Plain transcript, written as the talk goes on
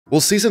Will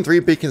Season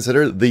 3 be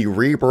considered the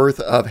rebirth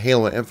of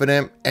Halo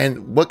Infinite?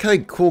 And what kind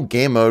of cool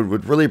game mode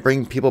would really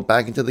bring people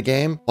back into the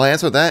game? I'll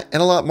answer that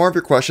and a lot more of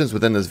your questions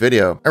within this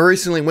video. I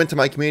recently went to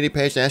my community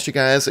page and asked you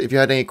guys if you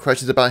had any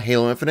questions about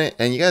Halo Infinite,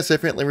 and you guys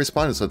definitely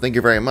responded, so thank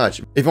you very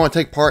much. If you want to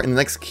take part in the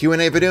next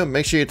Q&A video,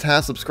 make sure you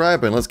tap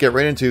subscribe and let's get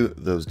right into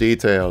those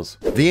details.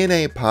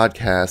 VNA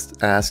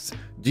Podcast asks,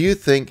 do you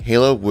think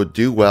Halo would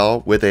do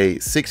well with a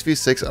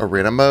 6v6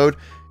 arena mode?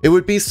 It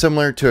would be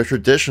similar to a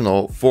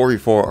traditional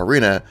 4v4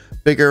 arena.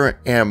 Bigger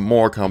and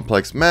more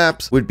complex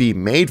maps would be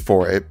made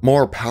for it,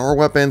 more power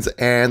weapons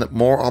and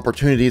more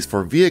opportunities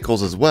for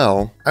vehicles as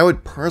well. I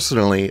would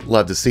personally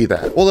love to see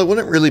that. Well, it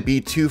wouldn't really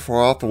be too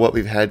far off of what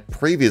we've had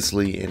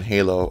previously in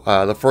Halo.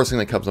 The first thing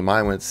that comes to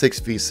mind when it's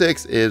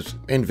 6v6 is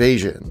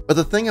Invasion. But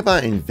the thing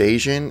about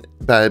Invasion,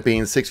 about it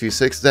being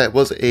 6v6, is that it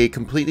was a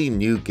completely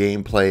new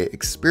gameplay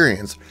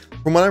experience.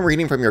 From what I'm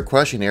reading from your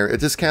question here,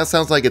 it just kind of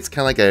sounds like it's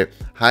kind of like a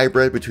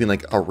hybrid between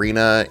like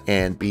arena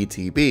and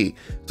BTB.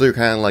 So you're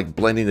kind of like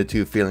blending the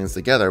two feelings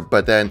together.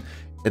 But then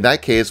in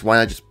that case, why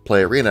not just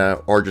play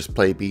arena or just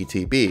play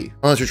BTB?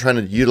 Unless you're trying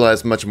to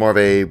utilize much more of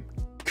a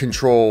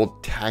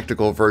controlled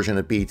tactical version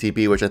of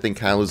BTB, which I think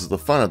kind of loses the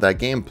fun of that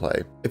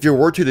gameplay. If you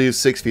were to do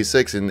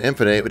 6v6 in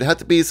Infinite, it would have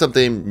to be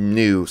something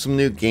new, some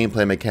new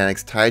gameplay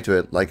mechanics tied to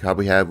it, like how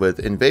we had with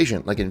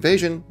Invasion. Like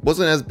Invasion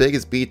wasn't as big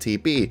as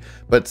BTB,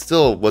 but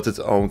still was its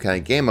own kind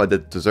of game mode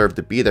that deserved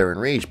to be there in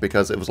Reach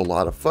because it was a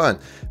lot of fun.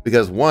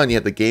 Because one, you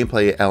had the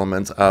gameplay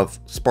elements of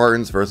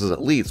Spartans versus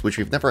Elites, which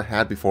we've never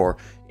had before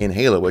in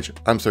Halo, which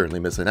I'm certainly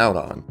missing out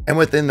on. And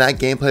within that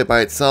gameplay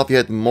by itself, you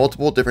had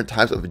multiple different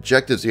types of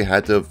objectives you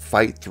had to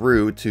fight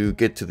through to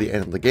get to the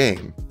end of the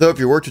game. Though if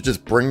you were to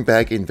just bring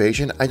back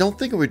Invasion, I don't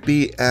think it would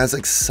be as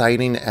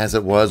exciting as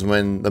it was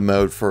when the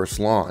mode first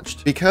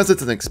launched. Because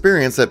it's an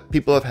experience that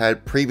people have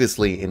had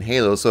previously in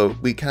Halo, so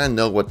we kind of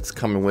know what's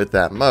coming with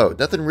that mode.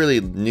 Nothing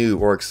really new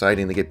or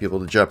exciting to get people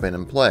to jump in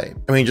and play.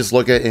 I mean, just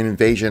look at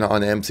Invasion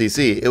on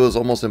MCC. It was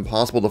almost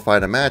impossible to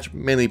fight a match,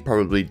 mainly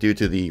probably due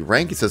to the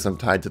ranking system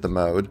tied to the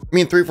mode. I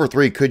mean,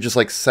 343 could just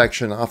like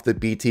section off the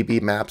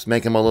BTB maps,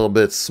 make them a little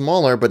bit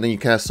smaller, but then you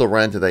kind of still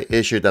run into the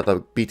issue that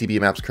the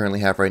BTB maps currently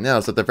have right now,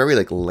 so they're very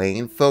like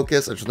lane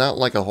focused. There's not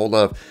like a whole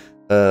lot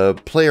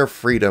of player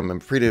freedom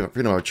and freedom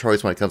of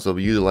choice when it comes to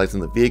utilizing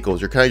the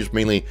vehicles. You're kind of just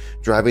mainly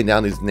driving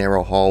down these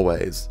narrow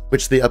hallways,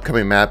 which the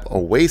upcoming map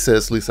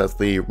Oasis, at least that's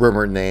the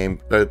rumored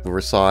name that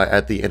we saw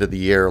at the end of the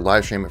year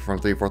live stream from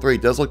 343,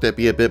 does look to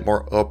be a bit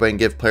more open,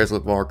 give players a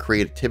little more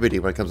creativity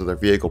when it comes to their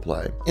vehicle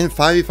play. In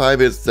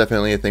 5v5 is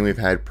definitely a thing we've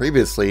had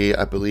previously.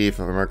 I believe, if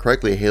I remember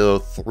correctly, Halo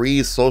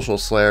 3 Social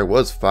Slayer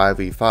was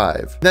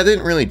 5v5. That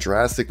didn't really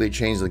drastically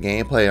change the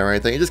gameplay or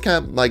anything. It just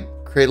kind of like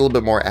create a little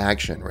bit more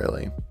action,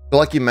 really. But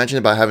like you mentioned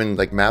about having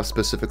like maps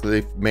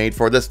specifically made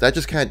for this, that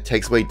just kind of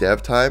takes away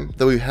dev time.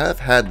 Though we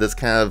have had this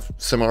kind of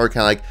similar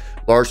kind of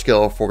like large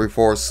scale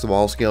 4v4,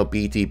 small scale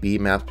BTB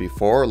maps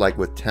before, like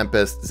with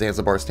Tempest,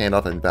 Zanzibar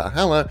Standoff, and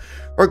Valhalla,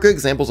 are good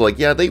examples of like,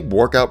 yeah, they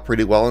work out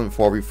pretty well in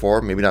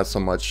 4v4, maybe not so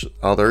much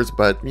others,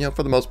 but you know,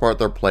 for the most part,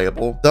 they're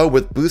playable. Though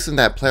with boosting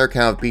that player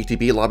count of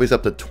BTB lobbies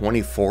up to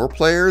 24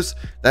 players,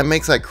 that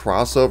makes that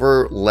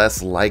crossover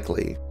less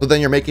likely. So then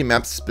you're making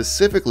maps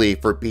specifically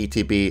for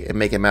BTB and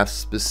making maps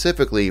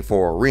specifically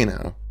for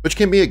Arena, which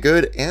can be a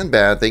good and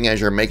bad thing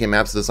as you're making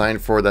maps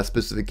designed for that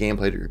specific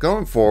gameplay that you're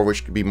going for,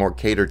 which could be more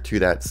catered to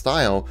that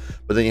style,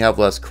 but then you have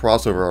less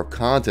crossover of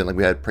content like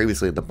we had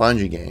previously in the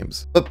Bungie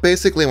games. But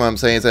basically what I'm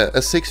saying is that a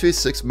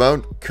 6v6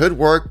 mode could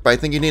work, but I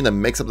think you need to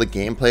mix up the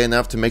gameplay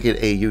enough to make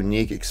it a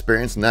unique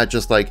experience, not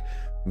just like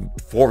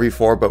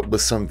 4v4 but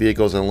with some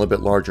vehicles and a little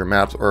bit larger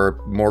maps or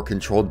more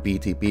controlled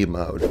BTB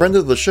mode. Friend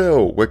of the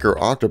show, Wicker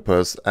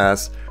Octopus,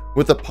 asks,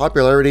 with the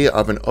popularity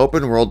of an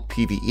open world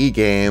PvE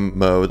game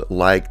mode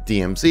like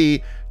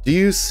DMZ, do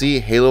you see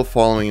Halo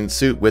following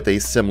suit with a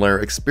similar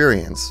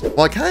experience?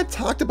 Well, I kind of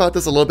talked about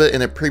this a little bit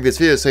in a previous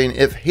video, saying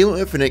if Halo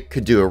Infinite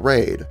could do a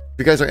raid. If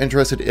you guys are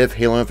interested if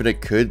Halo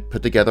Infinite could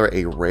put together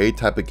a raid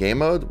type of game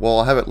mode, well,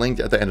 I'll have it linked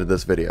at the end of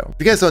this video.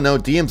 If you guys don't know,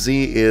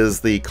 DMZ is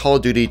the Call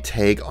of Duty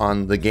take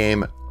on the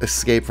game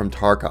Escape from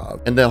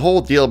Tarkov. And the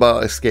whole deal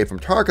about Escape from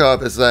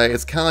Tarkov is that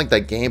it's kind of like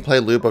that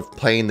gameplay loop of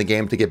playing the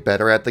game to get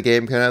better at the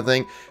game kind of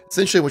thing.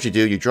 Essentially what you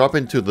do, you drop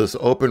into this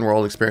open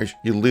world experience,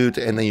 you loot,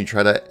 and then you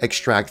try to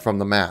extract from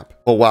the map.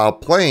 But while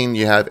playing,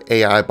 you have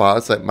AI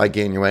bots that might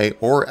get in your way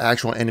or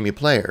actual enemy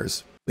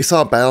players. We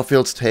saw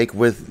Battlefield's take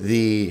with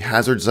the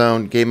Hazard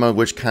Zone game mode,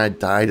 which kind of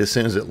died as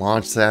soon as it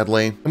launched,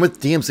 sadly. And with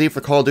DMZ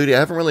for Call of Duty, I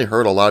haven't really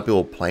heard a lot of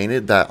people playing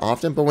it that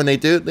often, but when they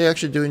do, they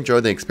actually do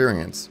enjoy the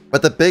experience.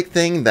 But the big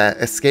thing that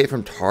Escape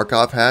from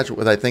Tarkov has,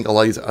 what I think a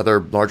lot of these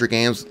other larger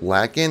games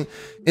lack in,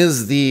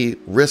 is the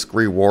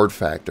risk-reward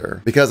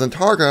factor. Because in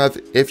Tarkov,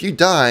 if you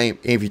die,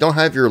 if you don't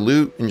have your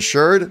loot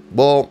insured,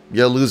 well,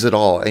 you'll lose it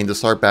all and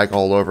just start back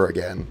all over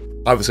again.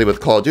 Obviously with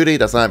Call of Duty,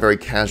 that's not a very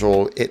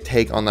casual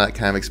take on that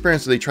kind of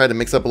experience, so they try to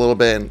mix up a little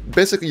bit, and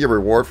basically your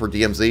reward for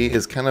DMZ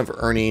is kind of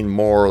earning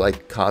more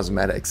like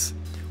cosmetics.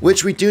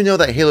 which we do know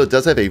that Halo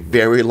does have a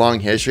very long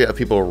history of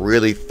people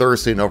really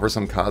thirsting over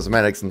some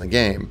cosmetics in the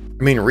game.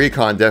 I mean,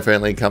 Recon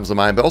definitely comes to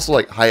mind, but also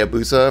like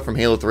Hayabusa from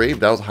Halo 3,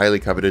 that was a highly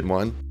coveted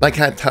one. I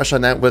kind of touched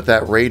on that with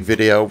that raid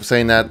video,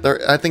 saying that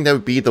I think that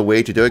would be the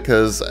way to do it,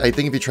 because I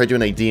think if you try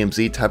doing a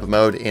DMZ type of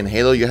mode in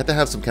Halo, you have to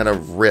have some kind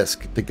of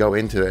risk to go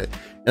into it.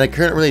 And I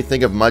couldn't really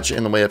think of much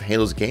in the way of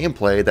Halo's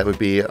gameplay that would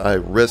be a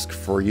risk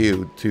for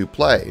you to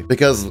play,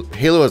 because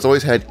Halo has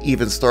always had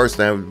even starts,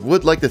 and I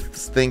would like to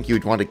think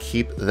you'd want to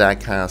keep that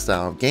kind of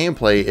style of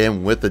gameplay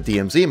in with the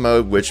DMZ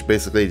mode, which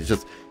basically is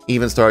just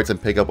even starts and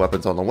pick up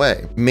weapons on the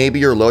way. Maybe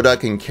your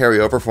loadout can carry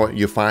over from what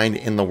you find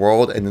in the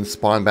world and then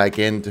spawn back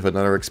into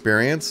another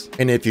experience.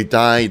 And if you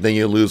die, then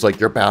you lose like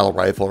your battle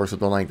rifle or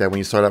something like that when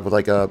you start out with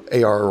like a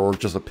AR or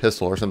just a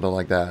pistol or something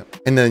like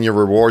that. And then your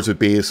rewards would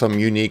be some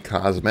unique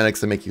cosmetics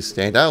to make you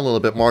stand out a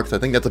little bit more, because I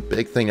think that's a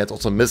big thing that's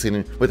also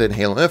missing within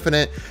Halo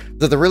Infinite,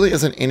 that there really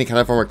isn't any kind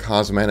of form of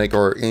cosmetic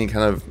or any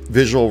kind of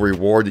visual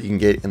reward that you can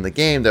get in the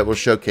game that will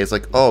showcase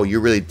like, oh, you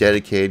really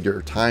dedicated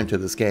your time to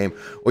this game,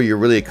 or you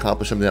really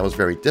accomplished something that was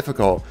very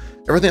difficult.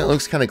 Everything that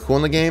looks kind of cool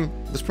in the game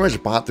is pretty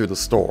much bought through the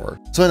store.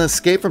 So an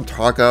escape from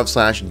Tarkov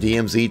 /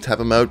 DMZ type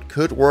of mode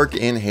could work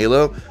in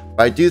Halo,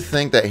 but I do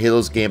think that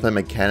Halo's gameplay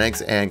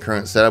mechanics and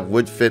current setup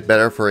would fit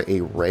better for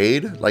a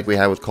raid like we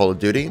had with Call of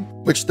Duty,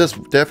 which this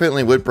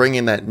definitely would bring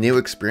in that new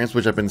experience,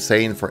 which I've been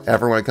saying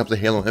forever when it comes to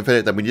Halo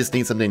Infinite, that we just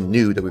need something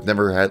new that we've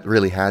never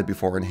really had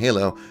before in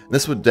Halo. And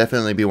this would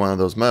definitely be one of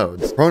those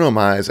modes.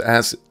 Chronomize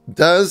asks,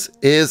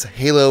 is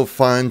Halo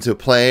fun to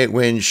play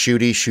when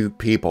shooty shoot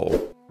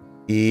people?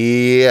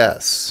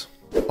 Yes.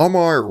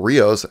 Omar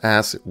Rios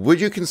asks, would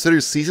you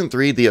consider Season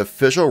 3 the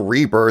official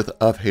rebirth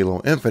of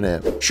Halo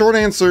Infinite? Short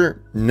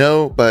answer,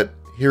 no, but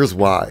here's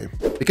why.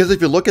 Because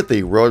if you look at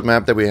the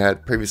roadmap that we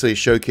had previously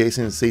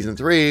showcasing in Season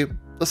 3,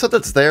 the stuff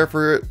that's there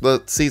for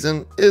the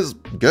season is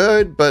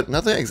good, but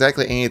nothing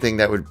exactly anything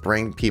that would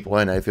bring people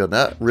in. I feel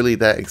not really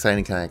that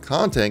exciting kind of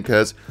content,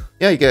 because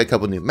yeah, you get a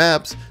couple new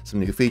maps,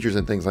 some new features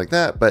and things like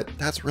that, but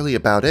that's really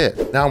about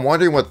it. Now I'm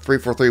wondering what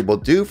 343 will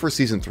do for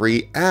Season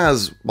 3,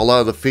 as a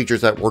lot of the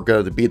features that were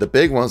going to be the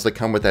big ones that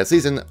come with that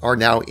season are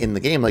now in the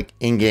game, like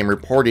in-game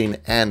reporting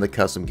and the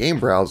custom game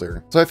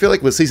browser. So I feel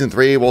like with Season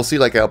 3, we'll see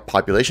like a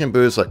population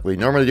boost like we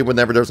normally do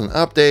whenever there's an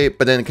update,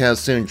 but then it kind of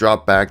soon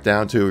drop back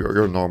down to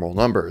your normal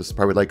numbers,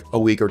 probably like a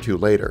week or two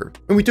later.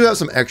 And we do have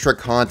some extra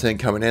content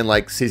coming in,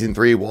 like Season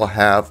 3 will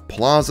have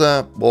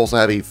Plaza, we'll also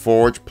have a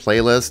Forge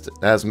playlist,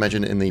 as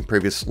mentioned in the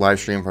previous live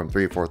stream from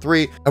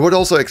 343. I would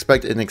also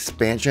expect an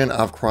expansion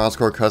of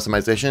cross-core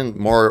customization,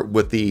 more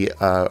with the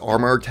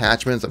armor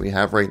attachments that we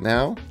have right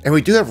now. And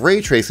we do have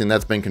ray tracing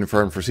that's been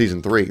confirmed for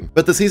Season 3.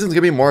 But the season's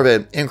gonna be more of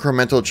an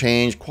incremental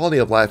change, quality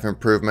of life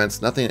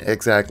improvements, nothing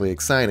exactly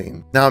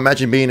exciting. Now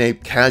imagine being a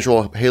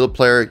casual Halo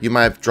player, you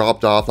might have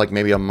dropped off like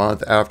maybe a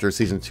month after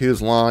Season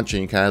 2's launch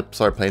and you kind of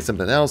start playing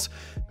something else.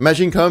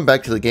 Imagine coming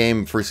back to the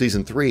game for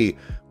Season 3,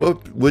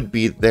 what would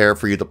be there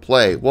for you to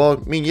play? Well,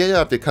 I mean, yeah, you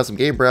have the custom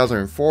game browser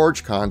and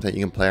Forge content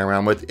you can play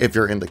around with if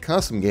you're into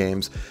custom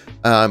games,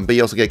 but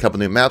you also get a couple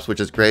new maps, which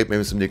is great,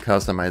 maybe some new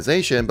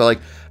customization, but like,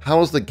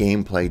 how is the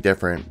gameplay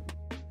different?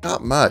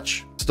 Not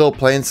much. Still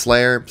playing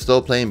Slayer,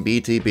 still playing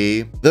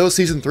BTB. Though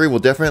Season 3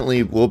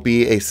 will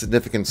be a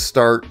significant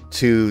start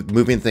to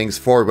moving things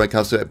forward when it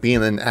comes to it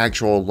being an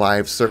actual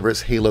live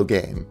service Halo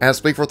game. As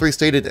 343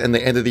 stated in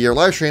the end of the year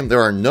live stream,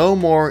 there are no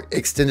more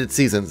extended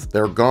seasons.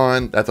 They're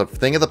gone. That's a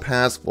thing of the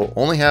past. We'll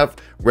only have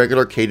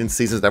regular cadence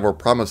seasons that were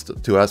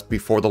promised to us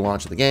before the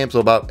launch of the game. So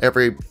about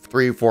every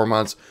 3-4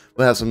 months,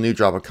 we'll have some new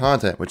drop of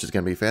content, which is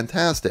going to be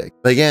fantastic.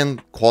 But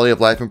again, quality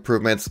of life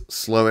improvements,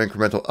 slow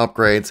incremental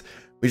upgrades.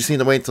 We just need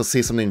to wait to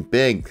see something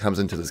big comes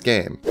into this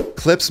game.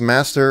 Clips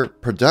Master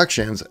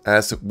Productions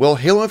asks, will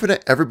Halo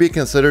Infinite ever be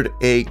considered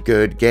a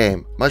good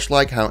game? Much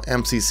like how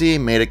MCC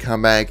made a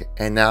comeback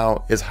and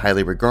now is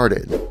highly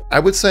regarded. I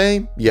would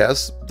say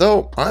yes,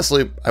 though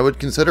honestly, I would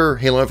consider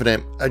Halo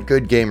Infinite a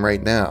good game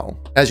right now,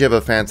 as you have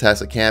a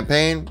fantastic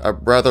campaign, a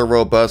rather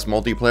robust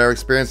multiplayer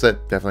experience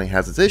that definitely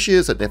has its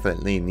issues that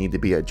definitely need to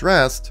be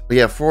addressed. But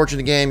you have Forge in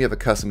the game, you have a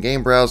custom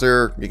game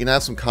browser, you can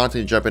have some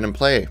content to jump in and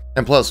play.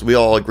 And plus, we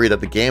all agree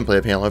that the gameplay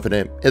of Halo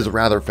Infinite is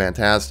rather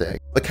fantastic.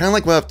 But kind of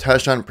like what I've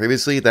touched on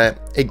previously, that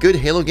a good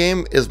Halo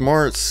game is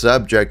more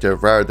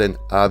subjective rather than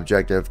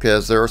objective,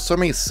 because there are so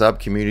many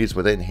sub-communities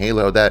within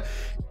Halo that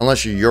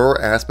unless your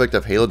aspect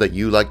of Halo that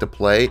you like to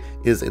play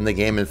is in the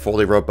game and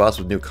fully robust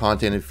with new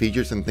content and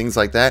features and things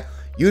like that,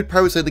 you would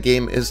probably say the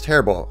game is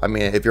terrible. I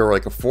mean, if you're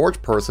like a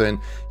Forge person,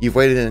 you've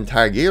waited an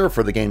entire year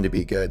for the game to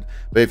be good.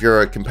 But if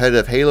you're a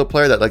competitive Halo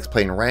player that likes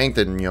playing ranked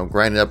and,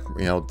 grinding up,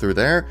 through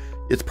there,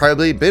 it's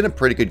probably been a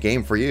pretty good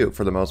game for you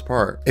for the most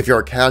part. If you're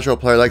a casual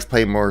player that likes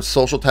playing more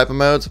social type of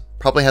modes,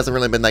 probably hasn't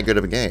really been that good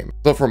of a game.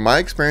 So from my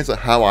experience of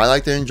how I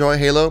like to enjoy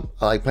Halo,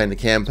 I like playing the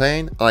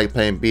campaign, I like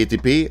playing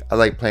BTP, I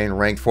like playing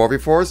ranked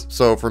 4v4s.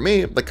 So for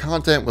me, the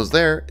content was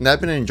there and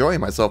I've been enjoying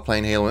myself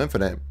playing Halo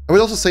Infinite. I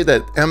would also say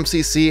that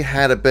MCC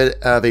had a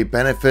bit of a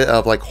benefit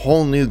of like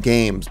whole new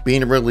games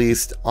being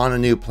released on a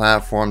new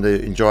platform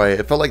to enjoy.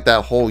 It felt like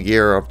that whole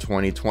year of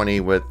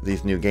 2020 with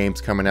these new games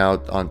coming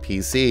out on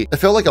PC. It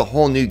felt like a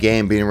whole new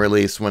game being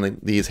released when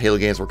these Halo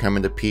games were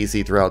coming to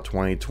PC throughout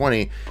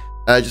 2020.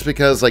 Just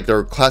because like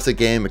they're classic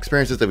game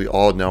experiences that we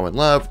all know and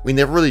love, we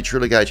never really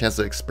truly got a chance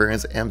to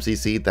experience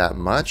MCC that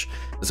much.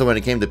 And so when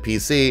it came to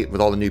PC,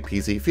 with all the new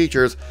PC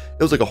features,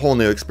 it was like a whole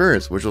new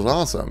experience, which was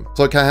awesome.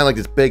 So it kind of had like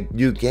these big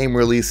new game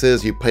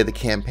releases, you play the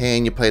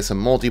campaign, you play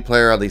some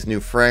multiplayer on these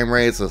new frame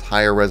rates, this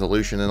higher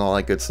resolution and all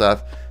that good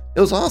stuff. It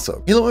was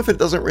awesome. Halo Infinite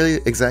doesn't really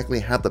exactly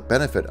have the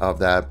benefit of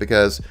that,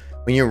 because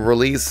when you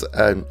release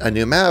a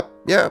new map,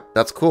 yeah,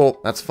 that's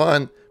cool, that's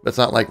fun. But it's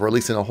not like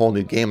releasing a whole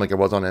new game like it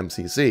was on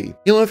MCC.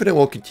 Halo Infinite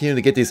will continue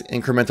to get these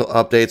incremental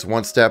updates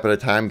one step at a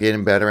time,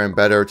 getting better and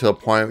better to a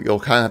point where you'll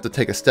kind of have to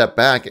take a step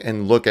back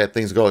and look at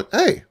things and go,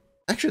 hey,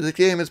 actually the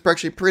game is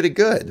actually pretty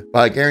good. But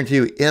I guarantee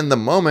you, in the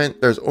moment,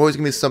 there's always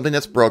gonna be something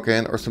that's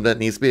broken or something that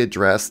needs to be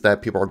addressed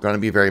that people are gonna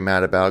be very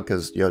mad about,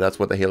 because, you know, that's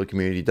what the Halo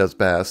community does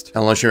best.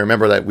 Unless you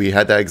remember that we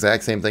had that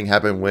exact same thing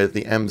happen with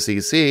the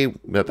MCC,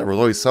 that there was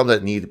always some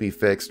that needed to be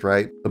fixed,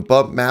 right? The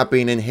bump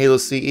mapping in Halo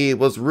CE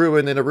was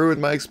ruined, and it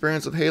ruined my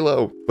experience with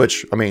Halo.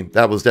 Which, I mean,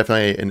 that was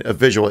definitely a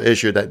visual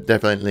issue that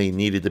definitely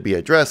needed to be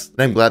addressed,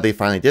 and I'm glad they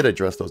finally did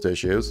address those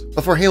issues.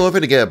 But for Halo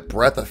Infinite to get a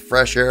breath of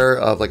fresh air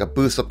of like a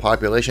boost of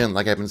population,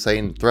 like I've been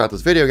saying throughout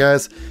this video,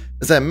 guys,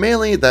 is that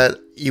mainly that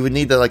you would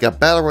need like a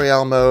battle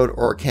royale mode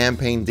or a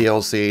campaign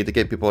DLC to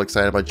get people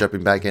excited about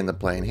jumping back into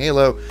playing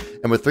Halo.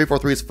 And with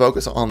 343's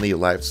focus on the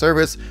live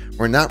service,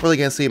 we're not really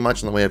going to see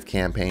much in the way of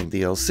campaign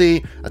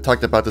DLC. I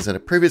talked about this in a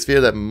previous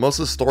video that most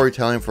of the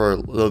storytelling for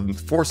the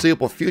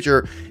foreseeable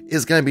future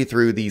is going to be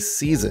through these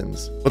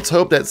seasons. Let's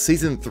hope that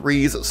Season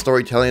 3's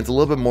storytelling is a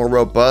little bit more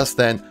robust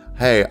than,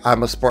 hey,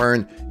 I'm a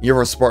Spartan,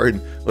 you're a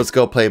Spartan, let's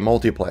go play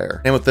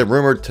multiplayer. And with the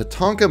rumored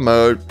Tatanka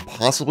mode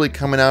possibly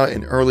coming out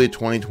in early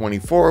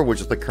 2024,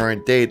 which is the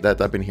current date that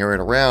I've been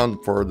hearing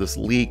around for this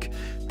leak,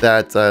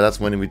 that's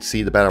when we'd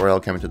see the Battle Royale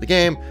coming to the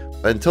game.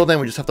 But until then,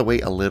 we just have to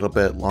wait a little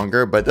bit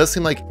longer. But it does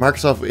seem like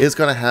Microsoft is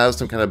going to have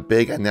some kind of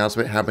big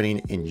announcement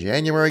happening in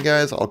January,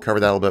 guys. I'll cover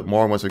that a little bit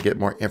more once we get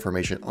more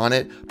information on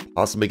it.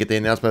 Possibly get the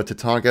announcement of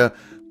Tatanka.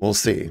 We'll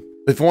see.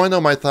 If you want to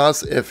know my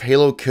thoughts if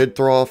Halo could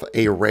throw off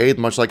a raid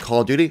much like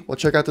Call of Duty, well,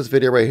 check out this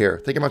video right here.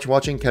 Thank you much for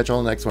watching. Catch you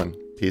on the next one.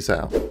 Peace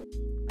out.